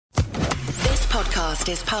podcast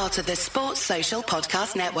is part of the Sports Social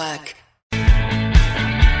Podcast Network.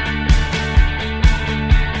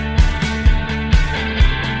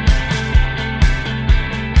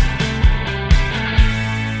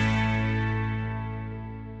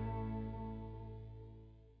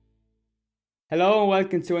 Hello and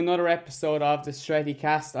welcome to another episode of the Stretty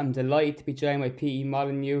Cast. I'm delighted to be joined by Pete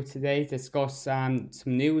Molyneux today to discuss some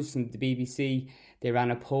news from the BBC. They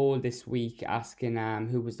ran a poll this week asking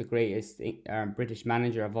who was the greatest British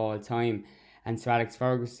manager of all time, and Sir Alex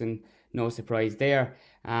Ferguson, no surprise there,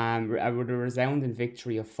 with a resounding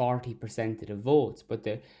victory of 40% of the votes. But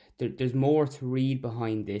there's more to read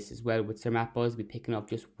behind this as well, with Sir Matt Busby picking up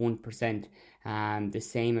just 1%, the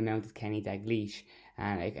same amount as Kenny Dalglish.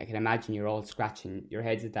 And I can imagine you're all scratching your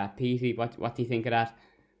heads at that. Petey, what do you think of that?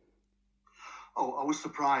 Oh, I was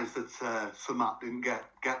surprised that Sir Matt didn't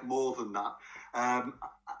get more than that.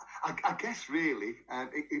 I guess really,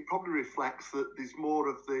 it probably reflects that there's more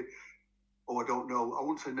of the, I don't know, I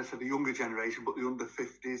wouldn't say necessarily the younger generation, but the under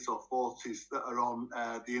 50s or 40s that are on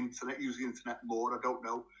the internet, use the internet more, I don't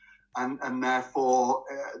know. And therefore,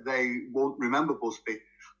 they won't remember Busby.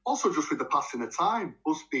 Also, just with the passing of time,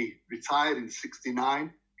 Busby retired in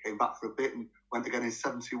 69, came back for a bit and went again in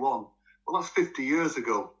 71. Well, that's 50 years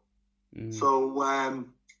ago. So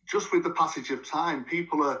just with the passage of time,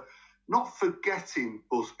 people are not forgetting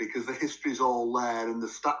Busby because the history's all there and the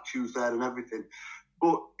statues there and everything.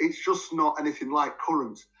 But it's just not anything like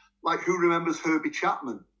current. Like, who remembers Herbie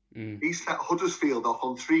Chapman? He set Huddersfield off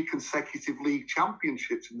on 3 consecutive league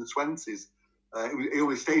championships in the 20s. He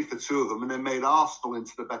only stayed for 2 of them and then made Arsenal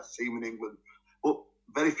into the best team in England. But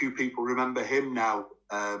very few people remember him now,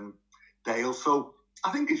 Dale. So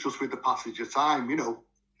I think it's just with the passage of time, you know.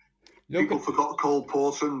 People forgot Cole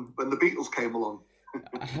Porter when the Beatles came along.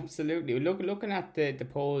 Absolutely. Looking at the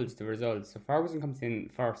polls, the results. So Ferguson comes in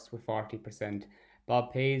first with 40%.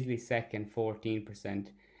 Bob Paisley second, 14%.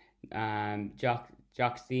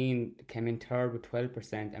 Jock Stein came in third with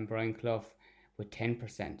 12%, and Brian Clough with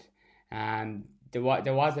 10%. There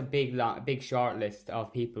was a big short list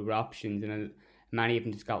of people with options, and many of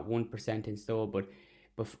them just got 1% in store. But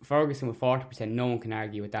Ferguson with 40%, no one can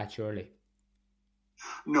argue with that, surely.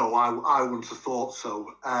 No, I wouldn't have thought so.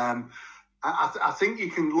 I think you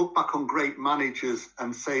can look back on great managers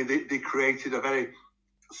and say they created a very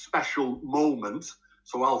special moment.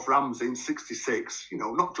 So Alf Ramsey in 66, you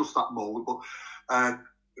know, not just that moment, but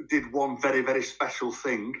did one very, very special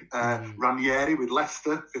thing. Ranieri with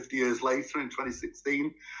Leicester 50 years later in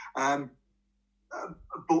 2016.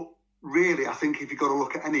 But really, I think if you've got to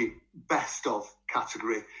look at any best of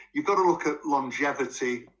category, you've got to look at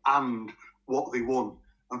longevity and what they won.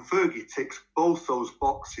 And Fergie ticks both those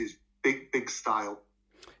boxes, big style.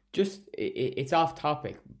 Just, it's off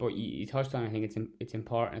topic, but you touched on it. I think it's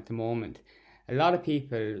important at the moment. A lot of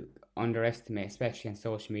people underestimate, especially on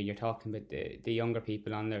social media, talking about the younger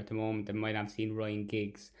people on there at the moment that might have seen Ryan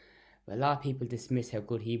Giggs. But a lot of people dismiss how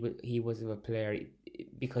good he was of a player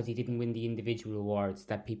because he didn't win the individual awards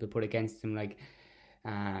that people put against him, like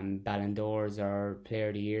Ballon d'Ors or Player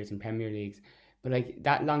of the Years in Premier Leagues. But like,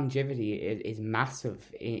 that longevity is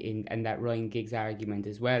massive in that Ryan Giggs argument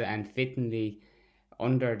as well, and fittingly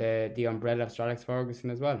under the umbrella of Sir Alex Ferguson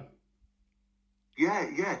as well.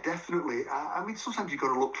 Yeah, definitely. I mean, sometimes you've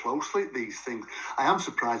got to look closely at these things. I am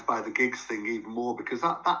surprised by the Giggs thing even more because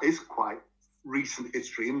that is quite recent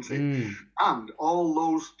history, isn't it? And all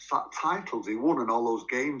those titles he won and all those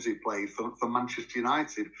games he played for Manchester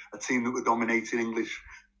United, a team that were dominating English,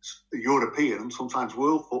 European and sometimes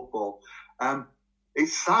world football.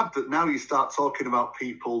 It's sad that now you start talking about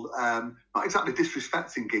people not exactly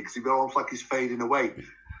disrespecting Giggs, but almost like he's fading away.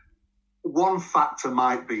 One factor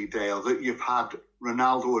might be, Dale, that you've had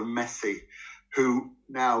Ronaldo and Messi, who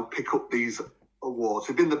now pick up these awards.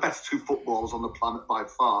 They've been the best 2 footballers on the planet by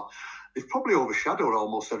far. They've probably overshadowed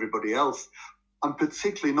almost everybody else, and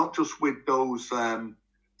particularly not just with those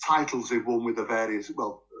titles they've won with the various,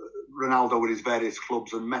 Ronaldo with his various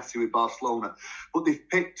clubs and Messi with Barcelona, but they've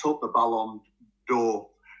picked up the Ballon d'Or,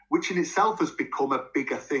 which in itself has become a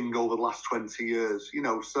bigger thing over the last 20 years, you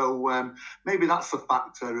know. So maybe that's a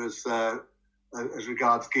factor as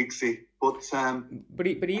regards Giggsy. But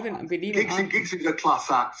even Giggsy is a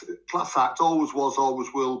class act. Class act always was, always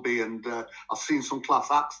will be, and I've seen some class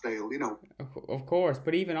acts, Dale, you know. Of course,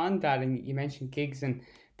 but even on that, and you mentioned Giggs, and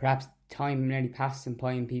perhaps time nearly passed some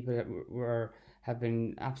time, people that have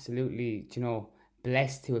been absolutely, you know,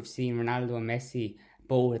 blessed to have seen Ronaldo and Messi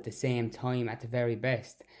both at the same time at the very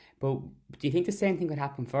best. But do you think the same thing could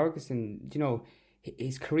happen Ferguson? You know,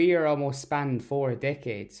 his career almost spanned 4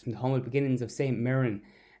 decades, from the humble beginnings of St Mirren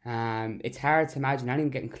It's hard to imagine anyone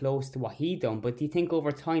getting close to what he done, but do you think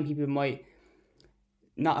over time people might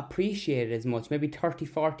not appreciate it as much? Maybe 30,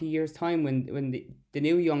 40 years time when the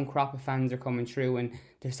new young crop of fans are coming through and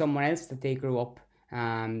there's someone else that they grew up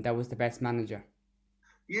that was the best manager.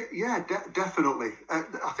 Yeah, definitely.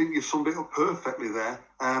 I think you summed it up perfectly there.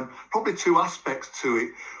 Probably two aspects to it.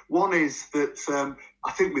 One is that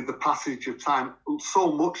I think with the passage of time,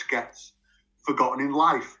 so much gets forgotten in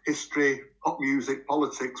life. History, pop music,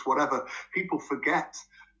 politics, whatever. People forget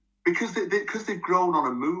because they've grown on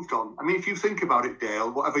and moved on. I mean, if you think about it,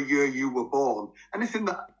 Dale, whatever year you were born, anything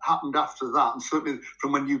that happened after that, and certainly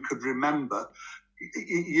from when you could remember,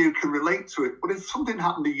 you can relate to it. But if something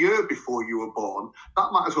happened a year before you were born,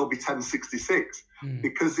 that might as well be 1066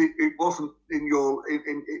 because it wasn't in your,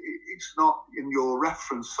 it's not in your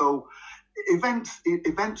reference. So events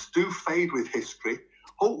do fade with history.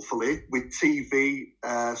 Hopefully, with TV,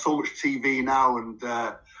 so much TV now and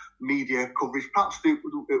media coverage, perhaps it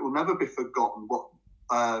will never be forgotten what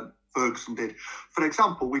Ferguson did. For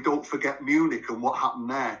example, we don't forget Munich and what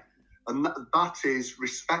happened there. And that is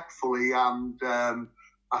respectfully and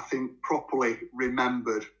I think properly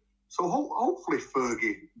remembered. So hopefully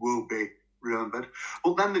Fergie will be remembered.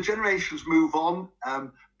 But then the generations move on.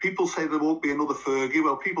 People say there won't be another Fergie.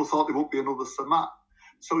 Well, people thought there won't be another Sir Matt.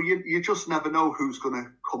 So you just never know who's going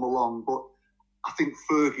to come along. But I think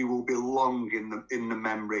Fergie will be long in the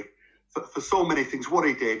memory for so many things, what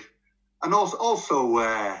he did. And also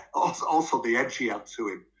the edge he had to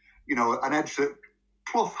him. You know, an edge that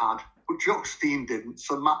Clough had, but Jock Stein didn't,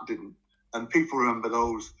 Sir Matt didn't. And people remember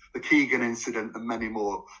those, the Keegan incident and many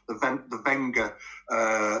more, the Wenger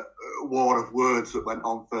war of words that went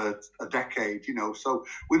on for a decade, you know. So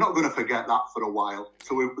we're not going to forget that for a while.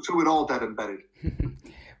 So we're all dead and buried.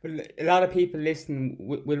 Well, a lot of people listening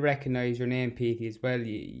will recognise your name, Petey, as well.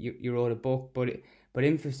 You wrote a book, but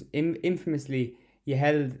infamously you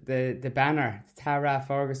held the banner, the Tara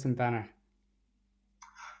Ferguson banner.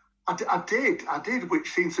 I did,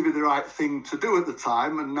 which seemed to be the right thing to do at the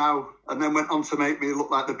time, and then went on to make me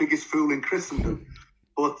look like the biggest fool in Christendom.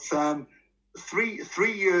 But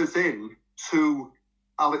 3 years in to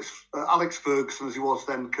Alex Ferguson, as he was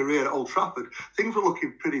then, career at Old Trafford, things were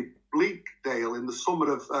looking pretty bleak, Dale, in the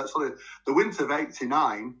summer of the winter of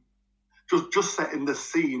 '89. Just setting the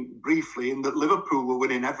scene briefly, in that Liverpool were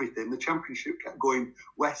winning everything. The Championship kept going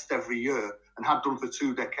west every year and had done for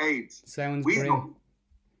 2 decades. Sounds grim.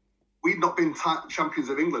 We'd not been champions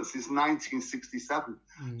of England since 1967.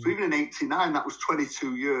 So even in '89, that was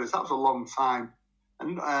 22 years. That was a long time.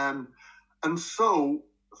 And so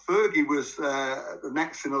Fergie was the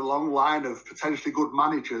next in a long line of potentially good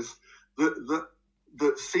managers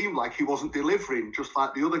that seemed like he wasn't delivering, just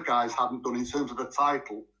like the other guys hadn't done in terms of the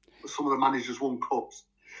title. Some of the managers won cups.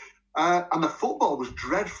 And the football was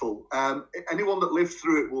dreadful. Anyone that lived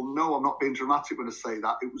through it will know I'm not being dramatic when I say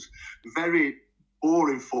that. It was very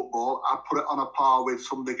boring football. I put it on a par with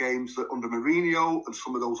some of the games that under Mourinho and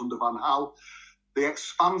some of those under Van Gaal. The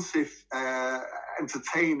expansive,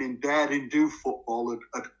 entertaining, daring-do football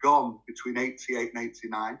had gone between 88 and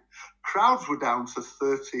 89. Crowds were down to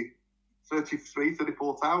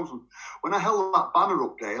 34,000. When I held that banner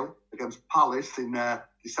up, Dale, against Palace in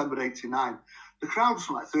December 89, the crowd was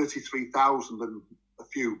like 33,000 and a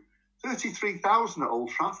few. 33,000 at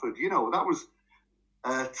Old Trafford, you know, that was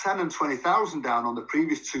 10 and 20,000 down on the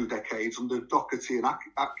previous 2 decades under Doherty and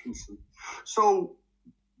Atkinson. So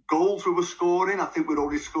goals we were scoring, I think we'd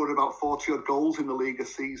already scored about 40-odd goals in the league a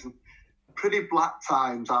season. Pretty black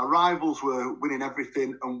times. Our rivals were winning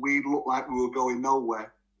everything and we looked like we were going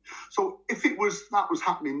nowhere. So if that was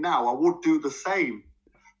happening now, I would do the same.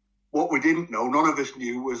 What we didn't know, none of us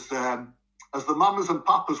knew, was as the Mamas and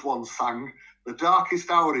Papas once sang, the darkest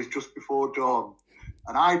hour is just before dawn.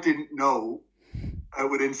 And I didn't know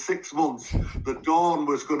within 6 months the dawn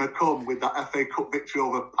was going to come with that FA Cup victory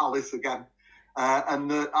over Palace again. And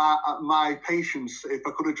my patience, if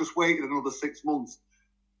I could have just waited another 6 months,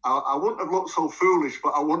 I wouldn't have looked so foolish,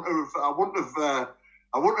 but I wouldn't have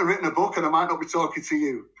written a book and I might not be talking to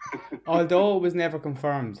you. Although it was never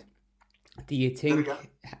confirmed, do you think,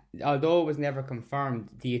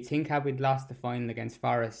 had we'd lost the final against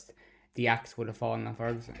Forest, the axe would have fallen on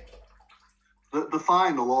Ferguson? The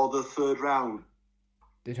final or the third round?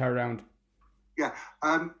 The third round. Yeah,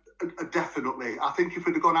 definitely. I think if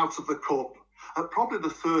we'd have gone out of the cup, probably the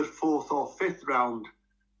third, fourth or fifth round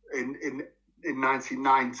in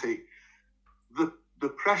 1990, the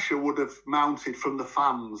pressure would have mounted from the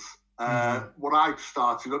fans. What I'd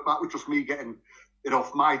started, that was just me getting it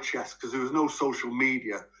off my chest because there was no social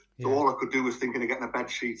media. So all I could do was thinking of getting a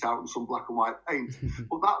bed sheet out and some black and white paint.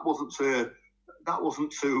 But that wasn't to that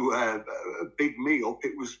wasn't to big me up.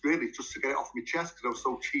 It was really just to get it off my chest because I was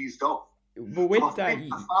so cheesed off. But with so I that, think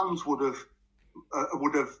the fans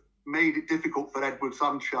would have made it difficult for Edwards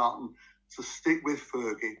and Charlton to stick with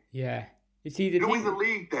Fergie. Yeah. You see, in the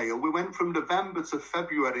league, Dale, we went from November to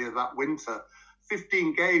February of that winter,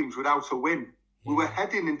 15 games without a win. Yeah. We were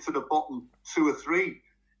heading into the bottom 2 or 3,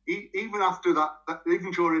 even after that,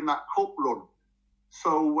 even during that cup run.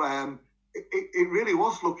 So it really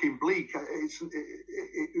was looking bleak.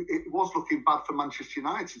 It was looking bad for Manchester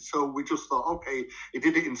United. So we just thought, okay, he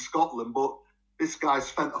did it in Scotland, but this guy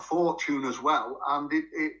spent a fortune as well, and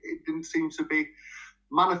it didn't seem to be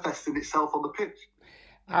manifesting itself on the pitch.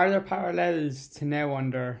 Are there parallels to now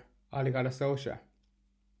under Ole Gunnar Solskjaer?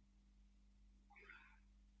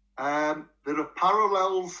 There are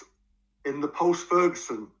parallels in the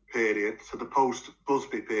post-Ferguson period to the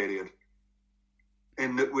post-Busby period,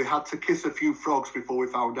 in that we had to kiss a few frogs before we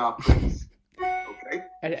found our prince.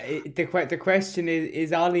 Okay. The question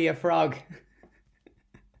is Ollie a frog?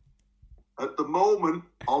 At the moment,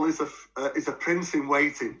 Ollie is a prince in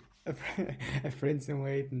waiting. A prince in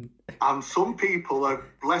waiting. And some people are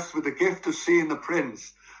blessed with the gift of seeing the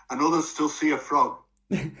prince, and others still see a frog.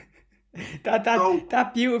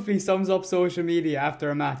 That beautifully sums up social media after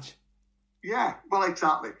a match. Yeah, well,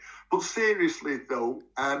 exactly. But seriously, though,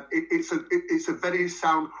 it's a very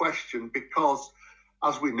sound question because,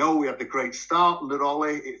 as we know, we had the great start under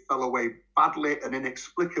Ollie. It fell away badly and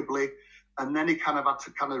inexplicably, and then he kind of had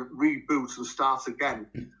to reboot and start again.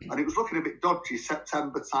 And it was looking a bit dodgy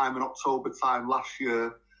September time and October time last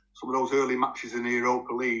year, some of those early matches in the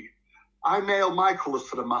Europa League. I nailed my colours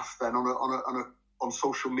to the mast then on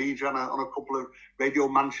social media and on a couple of Radio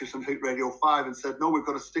Manchester and Hoot Radio 5 and said, no, we've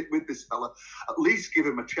got to stick with this fella. At least give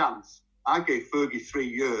him a chance. I gave Fergie 3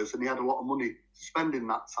 years and he had a lot of money to spend in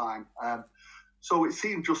that time. So it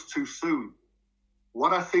seemed just too soon.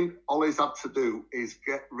 What I think Ollie's had to do is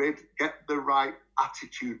get the right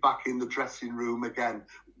attitude back in the dressing room again,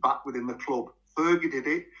 back within the club. Fergie did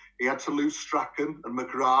it. He had to lose Strachan and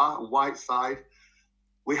McGrath and Whiteside.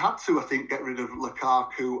 We had to, I think, get rid of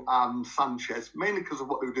Lukaku and Sanchez, mainly because of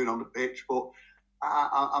what they were doing on the pitch. But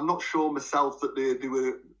I'm not sure myself that they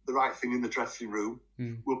were the right thing in the dressing room.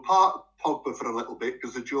 We'll part Pogba for a little bit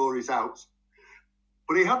because the jury's out.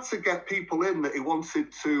 But he had to get people in that he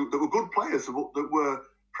wanted to, that were good players, that were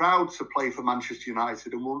proud to play for Manchester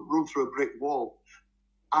United and will run through a brick wall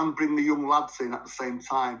and bring the young lads in at the same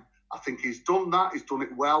time. I think he's done that. He's done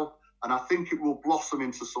it well. And I think it will blossom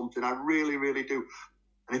into something. I really, really do.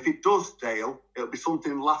 And if it does, Dale, it'll be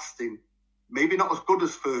something lasting. Maybe not as good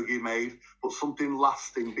as Fergie made, but something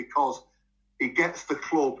lasting because he gets the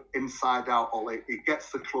club inside out, Ollie. He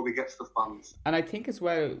gets the club, he gets the fans. And I think as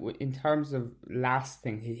well, in terms of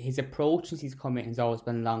lasting, his approach since he's come in has always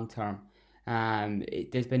been long-term.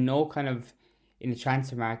 There's been no kind of, in the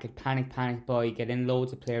transfer market, panic buy, get in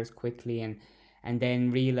loads of players quickly and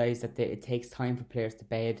then realise that it takes time for players to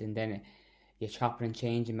bed, and then you're chopping and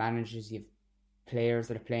changing managers, you've players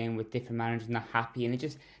that are playing with different managers not happy,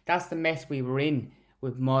 and that's the mess we were in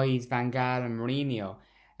with Moyes, Van Gaal and Mourinho.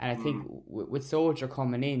 And I think with Solskjaer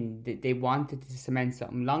coming in, they wanted to cement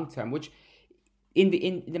something long term, which in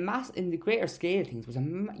the greater scale of things was a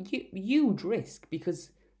huge risk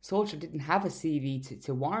because Solskjaer didn't have a CV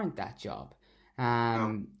to warrant that job.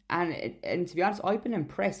 And to be honest, I've been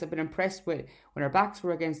impressed. I've been impressed with when our backs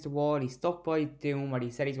were against the wall. He stuck by doing what he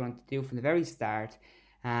said he's going to do from the very start.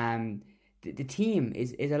 The team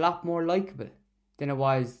is a lot more likeable than it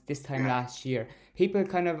was this time last year. People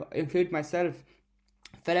kind of, including myself,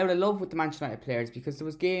 fell out of love with the Manchester United players because there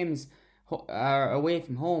was games away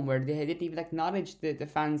from home where they didn't even acknowledge the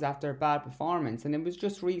fans after a bad performance, and it was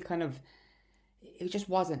just real kind of, it just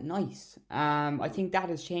wasn't nice. I think that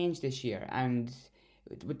has changed this year, and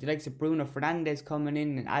with the likes of Bruno Fernandes coming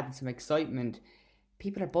in and adding some excitement,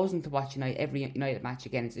 people are buzzing to watch every United match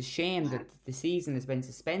again. It's a shame that the season has been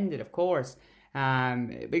suspended, of course.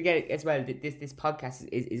 But again, as well, this podcast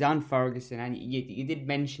is on Ferguson, and you did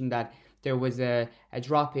mention that there was a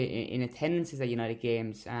drop in attendances at United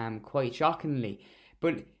games, quite shockingly.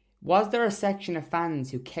 But was there a section of fans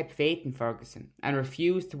who kept faith in Ferguson and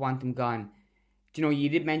refused to want him gone? You know, you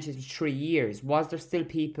did mention it was 3 years. Was there still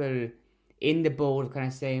people in the boat kind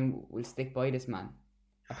of saying, we'll stick by this man,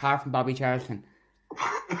 apart from Bobby Charlton?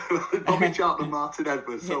 Bobby Charlton and Martin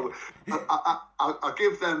Edwards. So I'll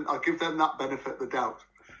give them that benefit of the doubt.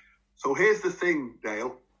 So here's the thing,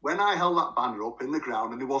 Dale. When I held that banner up in the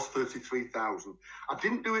ground, and there was 33,000, I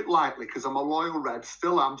didn't do it lightly because I'm a loyal Red.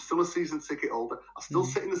 Still am. Still a season ticket holder. I still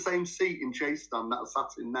sit in the same seat in J Stand that I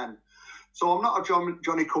sat in then. So I'm not a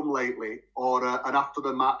Johnny come lately or an after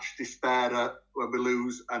the match despairer when we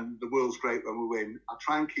lose and the world's great when we win. I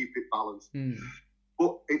try and keep it balanced.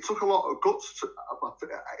 But it took a lot of guts.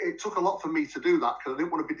 It took a lot for me to do that because I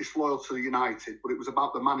didn't want to be disloyal to United, but it was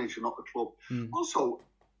about the manager, not the club. Also,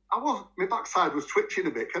 my backside was twitching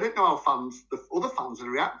a bit. I didn't know how the other fans would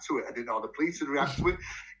react to it. I didn't know how the police would react to it.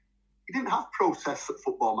 You didn't have protests at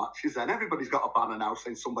football matches then. Everybody's got a banner now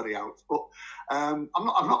saying somebody out. But I'm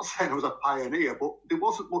not saying I was a pioneer, but there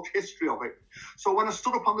wasn't much history of it. So when I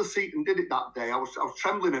stood up on the seat and did it that day, I was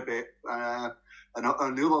trembling a bit. And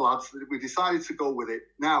the other lads, we decided to go with it.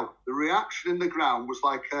 Now, the reaction in the ground was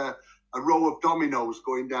like a row of dominoes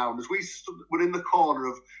going down. As we're in the corner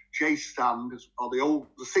of J Stand, or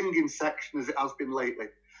the singing section as it has been lately.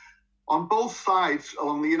 On both sides,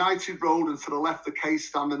 along the United Road and to the left, the K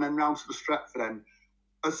Stand, and then round to the Stretford end,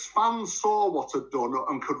 as fans saw what had done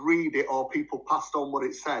and could read it, or people passed on what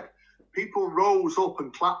it said, people rose up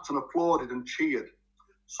and clapped and applauded and cheered.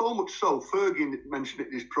 So much so, Fergie mentioned it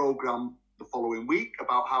in his programme the following week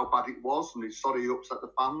about how bad it was, and he's sorry he upset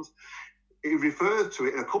the fans. He referred to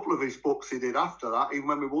it in a couple of his books he did after that, even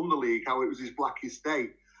when we won the league, how it was his blackest day.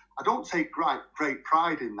 I don't take great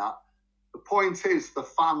pride in that. The point is, the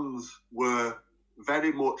fans were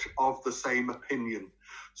very much of the same opinion.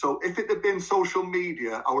 So if it had been social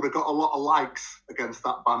media, I would have got a lot of likes against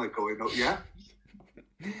that banner going up, yeah?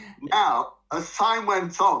 Now, as time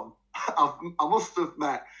went on, I must have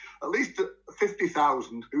met at least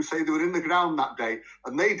 50,000 who say they were in the ground that day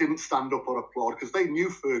and they didn't stand up or applaud because they knew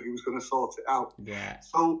Fergie was going to sort it out. Yeah.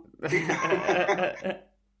 So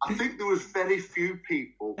I think there was very few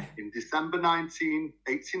people in December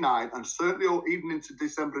 1989 and certainly even into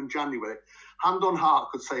December and January, hand on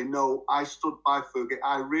heart could say, no, I stood by Fergie.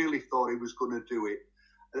 I really thought he was going to do it.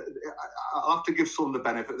 I'll have to give some the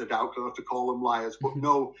benefit of the doubt because I have to call them liars. But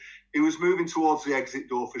no, he was moving towards the exit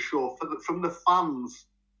door for sure. From the fans,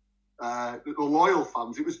 the loyal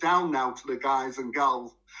fans, it was down now to the guys and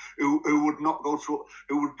gals who would not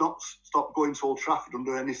stop going to Old Trafford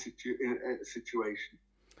under any situation.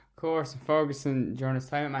 Of course, Ferguson during his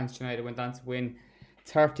time at Manchester United went on to win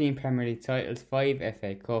 13 Premier League titles, 5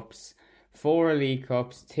 FA Cups, 4 League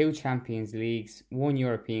Cups, 2 Champions Leagues, 1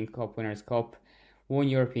 European Cup Winners' Cup, 1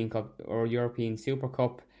 European Cup or European Super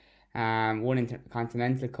Cup, 1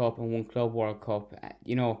 Intercontinental Cup and 1 Club World Cup.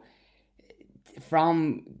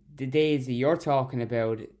 From the days that you're talking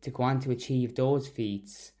about to go on to achieve those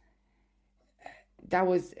feats, that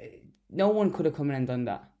was no one could have come in and done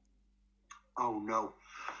that. Oh no.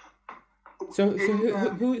 So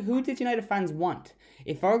who did United fans want?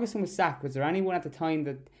 If Ferguson was sacked, was there anyone at the time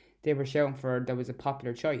that they were shouting for that was a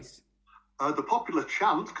popular choice? The popular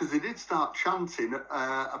chant, because they did start chanting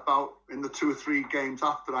about in the 2 or 3 games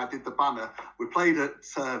after I did the banner. We played at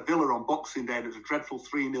Villa on Boxing Day and it was a dreadful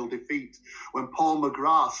 3-0 defeat when Paul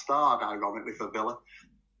McGrath starred, ironically, for Villa.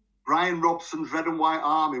 Brian Robson's Red and White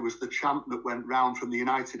Army was the chant that went round from the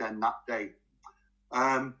United end that day.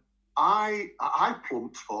 I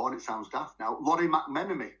plumped for, and it sounds daft now, Lawrie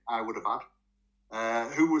McMenemy I would have had,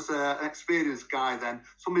 who was an experienced guy then,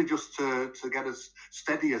 somebody just to get us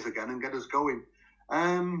steady as again and get us going.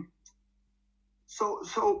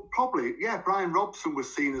 So probably, yeah, Brian Robson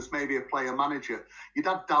was seen as maybe a player manager. You'd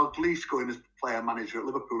had Dalglish going as player manager at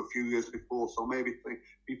Liverpool a few years before, so maybe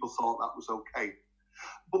people thought that was okay.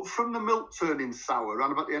 But from the milk turning sour,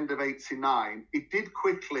 around about the end of '89, he did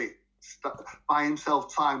quickly buy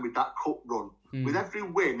himself time with that cup run. With every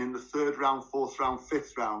win in the 3rd round, 4th round,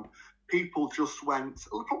 5th round, people just went,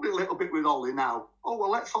 probably a little bit with Ollie now, oh, well,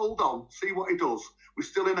 let's hold on, see what he does. We're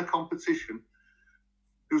still in a competition.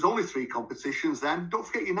 There was only 3 competitions then. Don't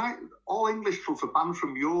forget, United, all English clubs were banned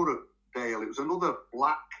from Europe, Dale. It was another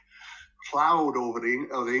black cloud over the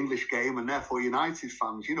English game, and therefore United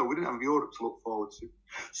fans, we didn't have Europe to look forward to.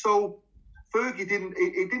 So Fergie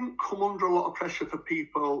didn't come under a lot of pressure for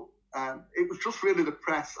people. It was just really the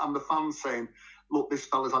press and the fans saying, look, this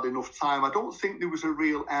fella's had enough time. I don't think there was a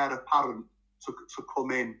real heir apparent to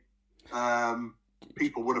come in.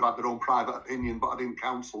 People would have had their own private opinion, but I didn't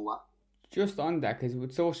counsel that. Just on that, because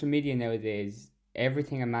with social media nowadays,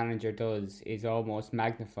 everything a manager does is almost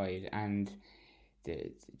magnified, and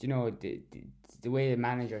the way the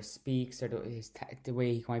manager speaks or the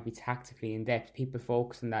way he might be tactically in depth, people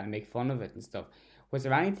focus on that and make fun of it and stuff. Was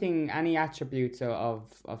there any attributes of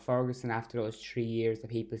Ferguson after those 3 years that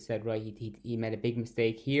people said, right, he made a big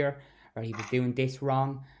mistake here, or he was doing this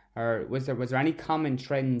wrong? Or was there any common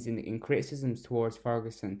trends in criticisms towards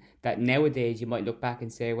Ferguson that nowadays you might look back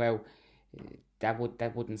and say, well, that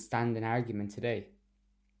wouldn't stand an argument today?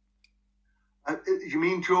 You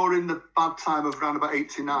mean during the bad time of around about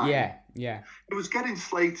 89? Yeah. It was getting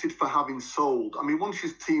slated for having sold. I mean, once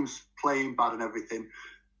your team's playing bad and everything,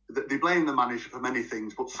 they blame the manager for many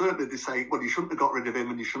things, but certainly they say, well, you shouldn't have got rid of him,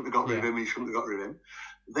 and you shouldn't have got rid of him, and you shouldn't have got rid of him.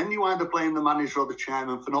 Then you either blame the manager or the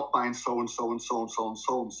chairman for not buying so and so and so and so and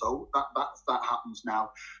so and so. That happens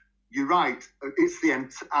now. You're right. It's the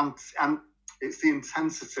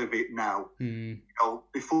intensity of it now. You know,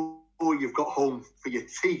 before you've got home for your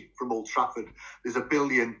tea from Old Trafford, there's a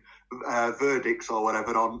billion verdicts or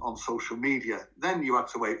whatever on social media. Then you had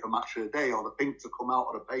to wait for Match of the Day or the Pink to come out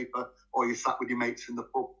or the paper, or you sat with your mates in the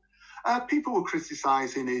pub. People were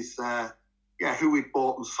criticising who he'd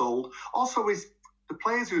bought and sold. Also, the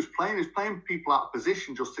players he was playing people out of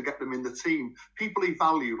position just to get them in the team. People he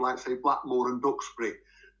valued, like, say, Blackmore and Duxbury,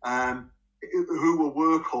 who were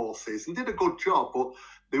workhorses and did a good job, but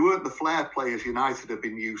they weren't the flair players United have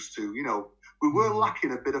been used to. You know, we were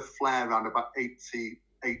lacking a bit of flair around about 80,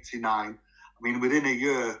 89. I mean, within a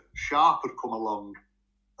year, Sharp had come along,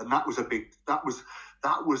 and that was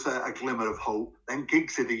a glimmer of hope. Then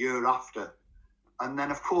Giggsy the year after. And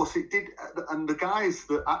then, of course, it did. And the guys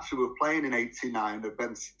that actually were playing in 89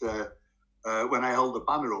 against, when I held the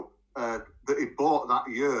banner up, that he bought that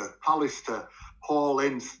year, Pallister, Paul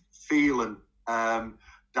Ince, Phelan,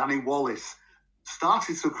 Danny Wallace,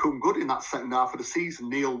 started to come good in that second half of the season,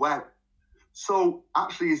 Neil Webb. So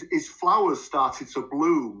actually his flowers started to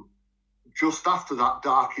bloom just after that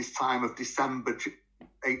darkest time of December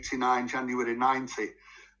 89, January 90.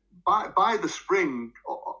 By the spring,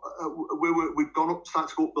 we'd started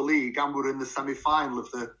to go up the league, and we're in the semi-final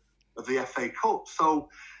of the FA Cup. So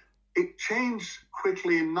it changed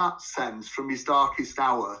quickly in that sense from his darkest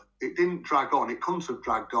hour. It didn't drag on. It couldn't have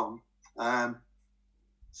dragged on. And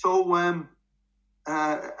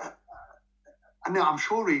I'm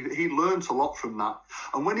sure he learnt a lot from that.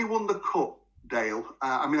 And when he won the Cup, Dale,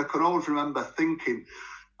 I can always remember thinking,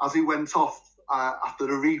 as he went off after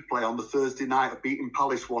the replay on the Thursday night of beating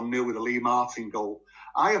Palace 1-0 with a Lee Martin goal,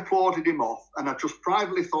 I applauded him off, and I just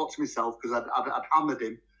privately thought to myself, because I'd hammered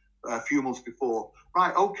him a few months before,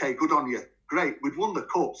 right, okay, good on you. Great, we'd won the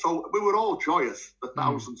Cup. So we were all joyous, the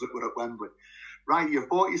thousands that were at Wembley. Right, you've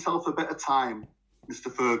bought yourself a bit of time,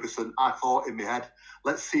 Mr. Ferguson, I thought in my head.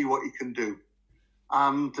 Let's see what you can do.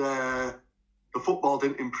 And the football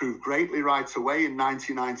didn't improve greatly right away in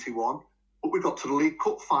 1991, but we got to the League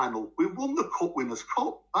Cup final. We won the Cup Winners'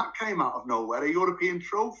 Cup. That came out of nowhere, a European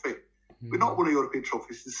trophy. We've not won a European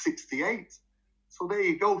trophy since '68. So there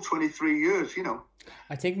you go, 23 years, you know.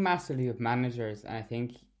 I think massively with managers, and I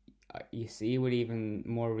think you see with even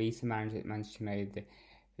more recent managers at Manchester United,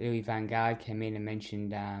 Louis van Gaal came in and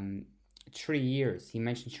mentioned 3 years. He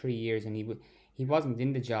mentioned 3 years, and he wasn't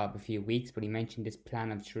in the job a few weeks, but he mentioned this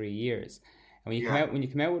plan of 3 years. And when you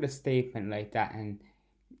come out with a statement like that, and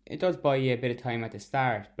it does buy you a bit of time at the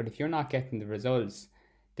start, but if you're not getting the results,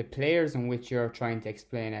 the players in which you're trying to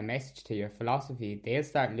explain a message to, your philosophy, they'll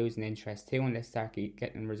start losing interest too, and they'll start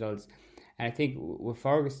getting results. And I think with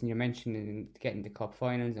Ferguson, you mentioned getting the cup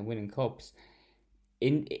finals and winning cups.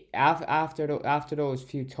 After those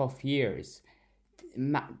few tough years,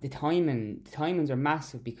 the timings are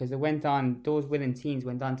massive, because those winning teams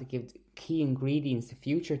went on to give key ingredients to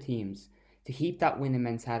future teams to keep that winning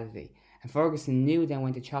mentality. And Ferguson knew then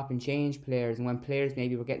when to chop and change players, and when players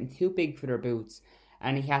maybe were getting too big for their boots,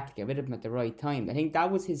 and he had to get rid of them at the right time. I think that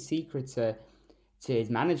was his secret to his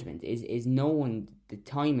management, is knowing the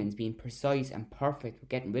timings, being precise and perfect with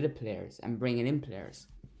getting rid of players and bringing in players.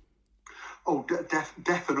 Oh,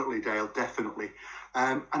 definitely, Dale, definitely.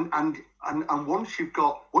 And once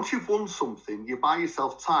you've won something, you buy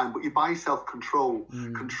yourself time, but you buy yourself control.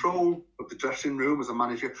 Control of the dressing room as a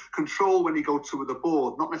manager, control when you go to the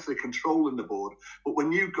board, not necessarily controlling the board, but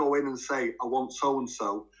when you go in and say, I want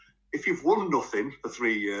so-and-so, if you've won nothing for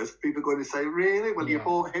 3 years, people are going to say, really? Well, you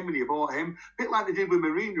bought him and you bought him. A bit like they did with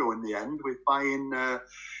Mourinho in the end, with buying,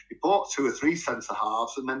 he bought 2 or 3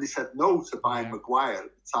 centre-halves, and then they said no to buying Maguire at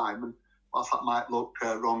the time. And whilst that might look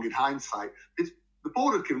wrong in hindsight, the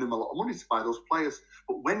board had given him a lot of money to buy those players.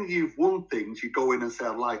 But when you've won things, you go in and say,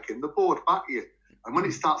 I like him. The board back you. And when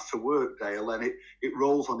it starts to work, Dale, then it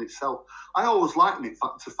rolls on itself. I always liken it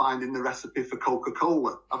to finding the recipe for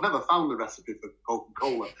Coca-Cola. I've never found the recipe for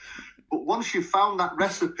Coca-Cola. But once you've found that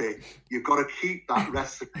recipe, you've got to keep that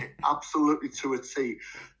recipe absolutely to a T.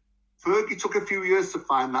 Fergie took a few years to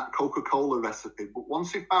find that Coca-Cola recipe, but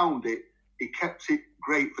once he found it, he kept it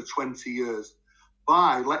great for 20 years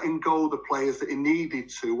by letting go the players that he needed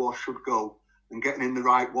to or should go, and getting in the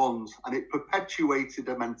right ones. And it perpetuated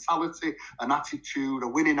a mentality, an attitude, a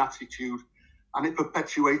winning attitude, and it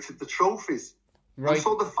perpetuated the trophies. Right. And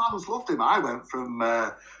so the fans loved him. I went from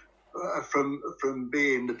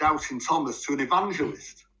being the doubting Thomas to an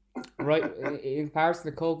evangelist. Right, in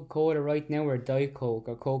comparison to Coca-Cola right now, we're Diet Coke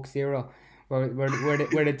or Coke Zero. We're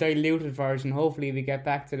the diluted version. Hopefully we get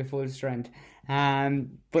back to the full strength.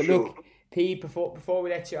 But sure. Look, Pete, before we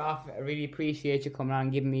let you off, I really appreciate you coming on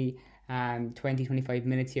and giving me 20-25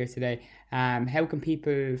 minutes here today. How can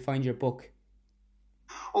people find your book?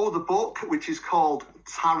 Oh, the book, which is called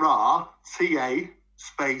Tara, T-A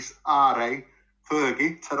space R-A,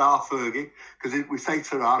 Fergie, Tara Fergie, because we say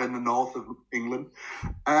Tara in the north of England.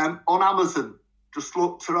 On Amazon, just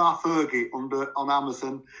look Tara Fergie on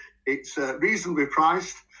Amazon. It's reasonably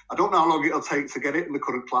priced. I don't know how long it'll take to get it in the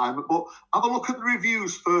current climate, but have a look at the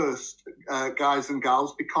reviews first, guys and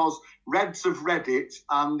gals, because Reds have read it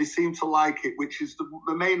and they seem to like it, which is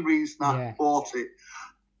the main reason I bought it.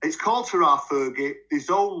 It's called Tara Fergie. There's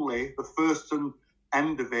only the first and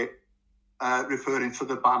end of it referring to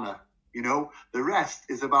the banner. You know, the rest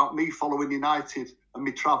is about me following United and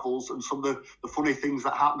my travels and some of the funny things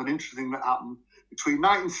that happened and interesting that happened between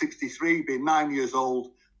 1963, being 9 years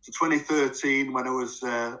old, to 2013 when I was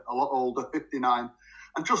a lot older, 59,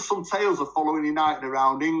 and just some tales of following United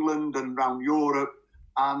around England and around Europe,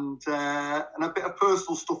 and a bit of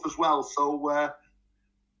personal stuff as well. So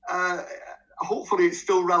hopefully it's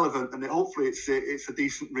still relevant, and hopefully it's a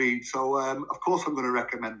decent read. So of course I'm going to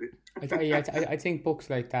recommend it. I think books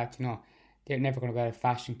like that, you know, they're never going to go out of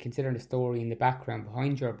fashion. Considering the story in the background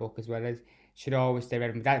behind your book as well, as should always stay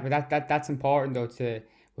relevant. That's important though, to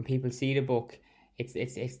when people see the book.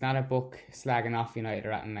 It's not a book slagging off United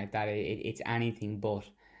or anything like that. It's anything but.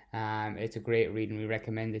 It's a great read and we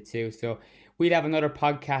recommend it too. So we'll have another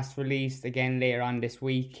podcast released again later on this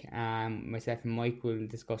week. Myself and Mike will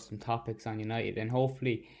discuss some topics on United, and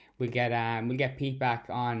hopefully we'll get Pete back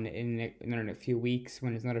on in a few weeks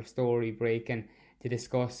when there's another story breaking to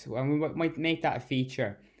discuss. And we might make that a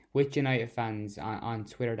feature with United fans on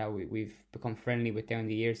Twitter that we've become friendly with down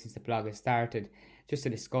the years since the blog has started, just to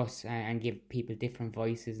discuss and give people different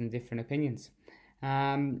voices and different opinions.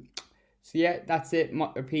 So yeah, that's it.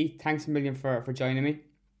 Pete, thanks a million for joining me.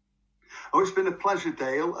 Oh, it's been a pleasure,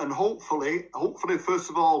 Dale. And hopefully, first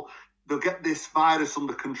of all, they'll get this virus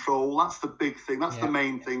under control. That's the big thing. That's the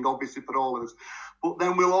main thing, obviously, for all of us. But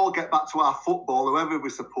then we'll all get back to our football, whoever we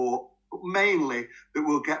support. But mainly that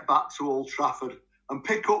we'll get back to Old Trafford and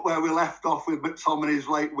pick up where we left off with McTominay's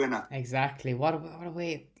late winner. Exactly. What a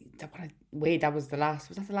way. That was the last.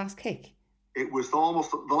 Was that the last kick? It was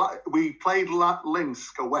almost. We played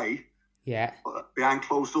Linsk away. Yeah. Behind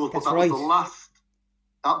closed doors. That's but that right. was the last.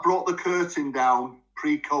 That brought the curtain down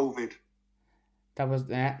pre-COVID. That was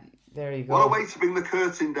there you go. What a way to bring the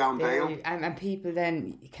curtain down, Dale. And people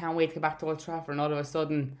then can't wait to get back to Old Trafford, and all of a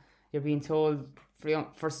sudden you're being told for the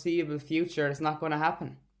foreseeable future it's not going to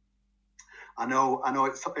happen. I know.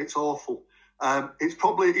 It's awful. It's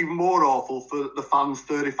probably even more awful for the fans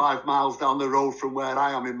 35 miles down the road from where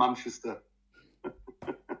I am in Manchester.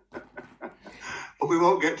 But we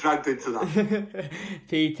won't get dragged into that.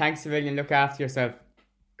 Pete, thanks a million. Look after yourself.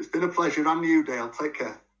 It's been a pleasure. And you, Dale. Take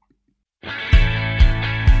care.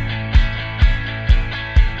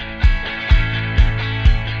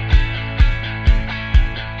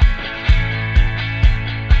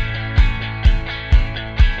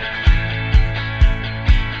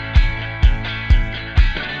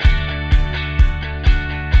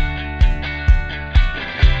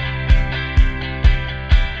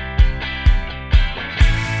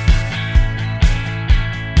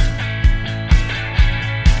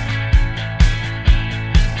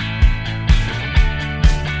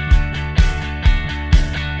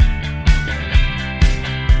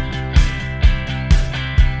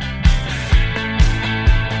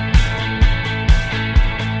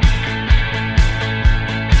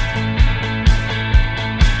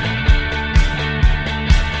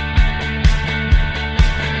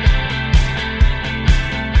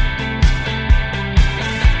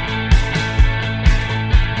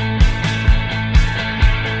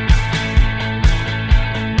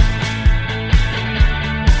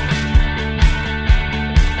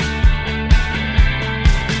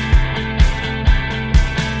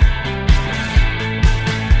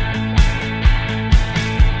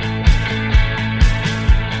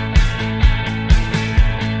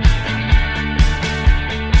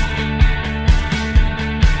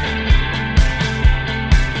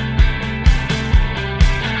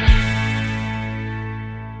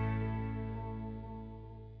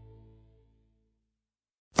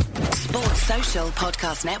 Social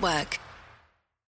Podcast Network.